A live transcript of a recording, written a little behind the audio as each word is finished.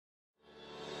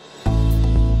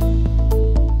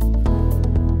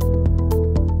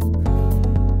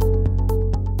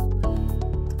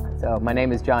My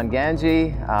name is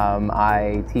Gangi.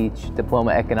 I teach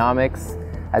diploma economics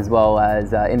as well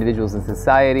as individuals and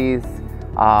societies.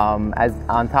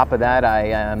 On top of that, I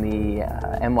am the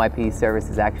MYP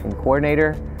Services Action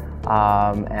Coordinator,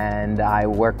 and I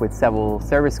work with several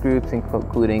service groups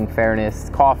including Fairness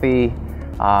Coffee,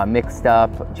 Mixed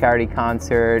Up, Charity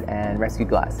Concert, and Rescue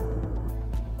Glass.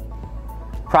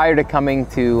 Prior to coming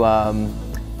to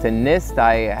NIST,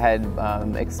 I had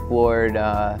explored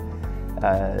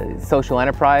social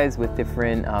enterprise with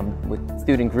different with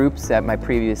student groups at my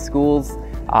previous schools,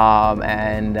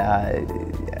 and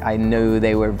I knew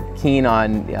they were keen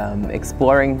on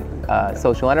exploring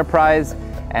social enterprise.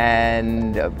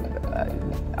 And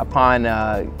upon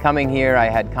coming here, I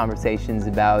had conversations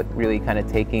about really kind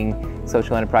of taking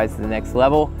social enterprise to the next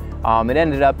level. It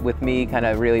ended up with me kind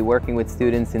of really working with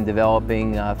students in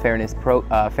developing Fairness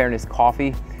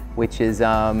Coffee, which is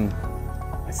a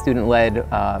student-led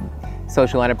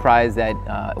social enterprise that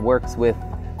works with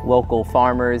local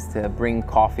farmers to bring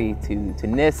coffee to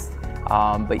NIST,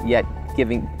 but yet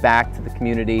giving back to the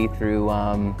community through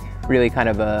really kind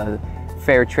of a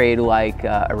fair trade-like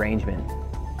arrangement.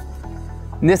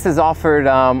 NIST has offered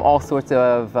all sorts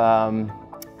of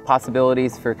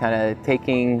possibilities for kind of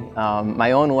taking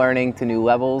my own learning to new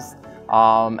levels,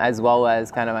 as well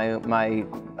as kind of my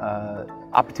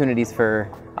opportunities for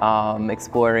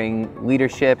exploring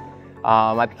leadership.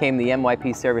 I became the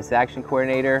MYP Service Action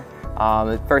Coordinator,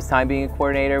 the first time being a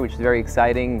coordinator, which is very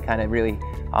exciting, kind of really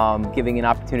giving an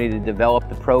opportunity to develop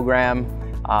the program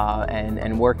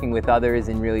and working with others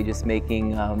and really just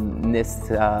making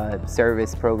NIST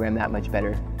service program that much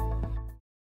better.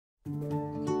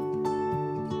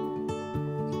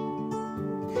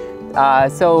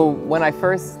 So when I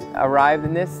first arrived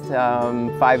in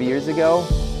NIST 5 years ago,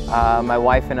 my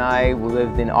wife and I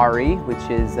lived in RE,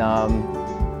 which is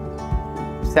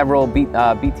several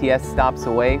BTS stops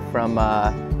away from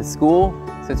the school.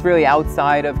 So it's really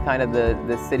outside of kind of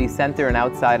the city center and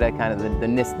outside of kind of the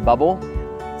NIST bubble.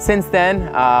 Since then,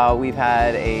 we've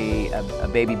had a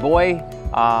baby boy.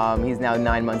 He's now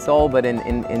 9 months old, but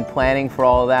in planning for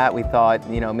all of that, we thought,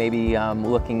 you know, maybe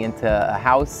looking into a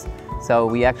house. So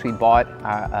we actually bought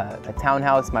a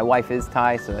townhouse. My wife is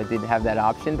Thai, so I did have that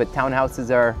option, but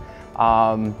townhouses are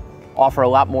offer a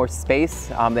lot more space.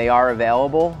 They are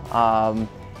available,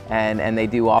 and they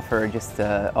do offer just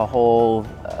a whole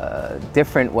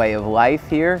different way of life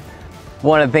here.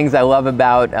 One of the things I love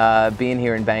about being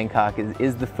here in Bangkok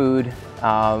is the food.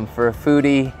 For a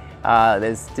foodie,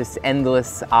 there's just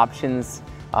endless options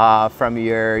from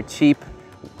your cheap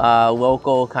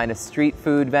local kind of street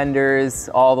food vendors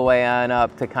all the way on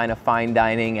up to kind of fine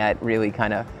dining at really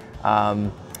kind of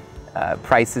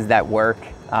prices that work.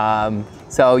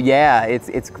 So yeah,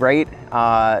 it's great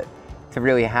to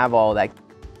really have all that.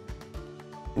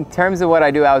 In terms of what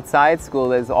I do outside school,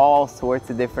 there's all sorts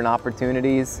of different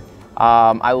opportunities.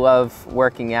 I love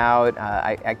working out.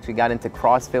 I actually got into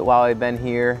CrossFit while I've been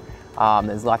here.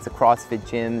 There's lots of CrossFit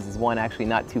gyms. There's one actually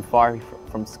not too far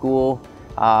from school.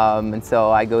 And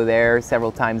so I go there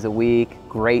several times a week.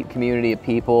 Great community of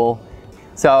people.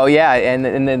 So yeah, and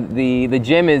the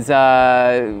gym is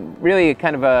really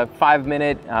kind of a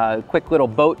 5-minute quick little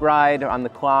boat ride on the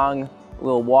Klong, a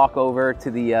little walk over to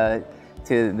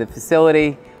the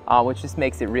facility, which just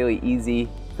makes it really easy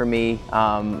for me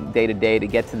day to day to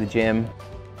get to the gym.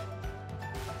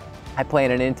 I play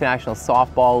in an international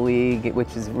softball league,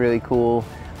 which is really cool.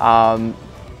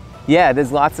 Yeah,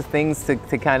 there's lots of things to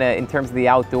kind of, in terms of the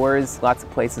outdoors, lots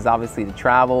of places obviously to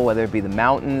travel, whether it be the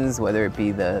mountains, whether it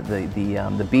be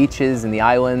the beaches and the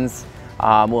islands.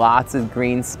 Lots of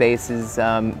green spaces,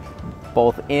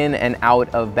 both in and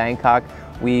out of Bangkok.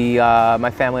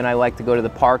 My family and I like to go to the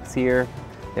parks here.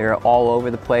 They're all over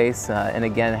the place, and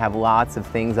again, have lots of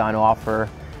things on offer.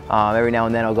 Every now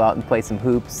and then I'll go out and play some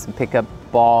hoops and pick up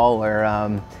ball,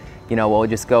 or you know, we'll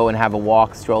just go and have a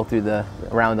walk, stroll through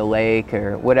around the lake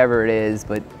or whatever it is.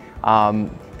 But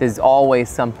there's always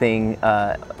something,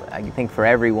 I think, for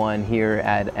everyone here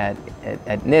at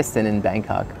NIST and in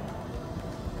Bangkok.